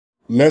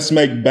Let's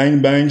make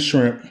bang bang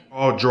shrimp.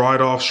 All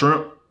dried off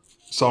shrimp,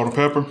 salt and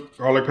pepper,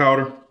 garlic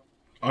powder,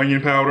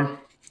 onion powder,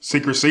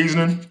 secret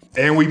seasoning,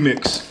 and we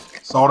mix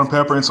salt and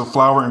pepper and some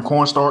flour and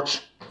cornstarch,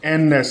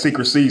 and that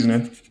secret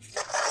seasoning.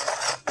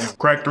 And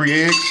crack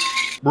 3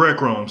 eggs,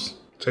 breadcrumbs.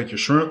 Take your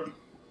shrimp,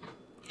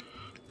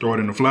 throw it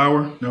in the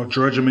flour. Now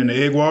dredge them in the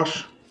egg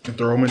wash and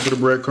throw them into the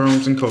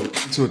breadcrumbs and coat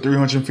to a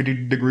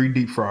 350-degree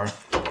deep fryer.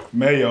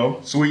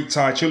 Mayo, sweet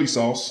Thai chili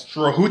sauce,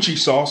 sriracha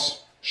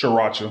sauce,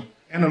 sriracha,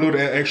 and a little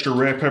extra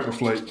red pepper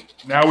flake.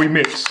 Now we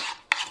mix.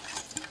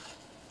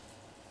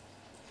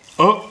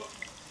 Up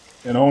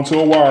and onto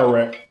a wire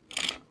rack.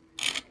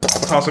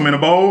 Toss them in a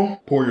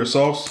bowl, pour your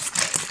sauce.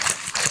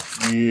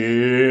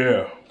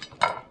 Yeah.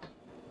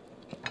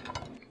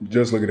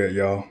 Just look at that,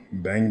 y'all.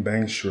 Bang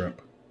bang shrimp.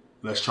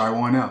 Let's try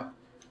one out.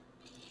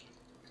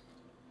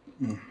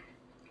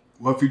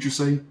 What Future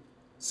say?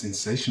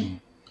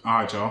 Sensational. All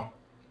right, y'all.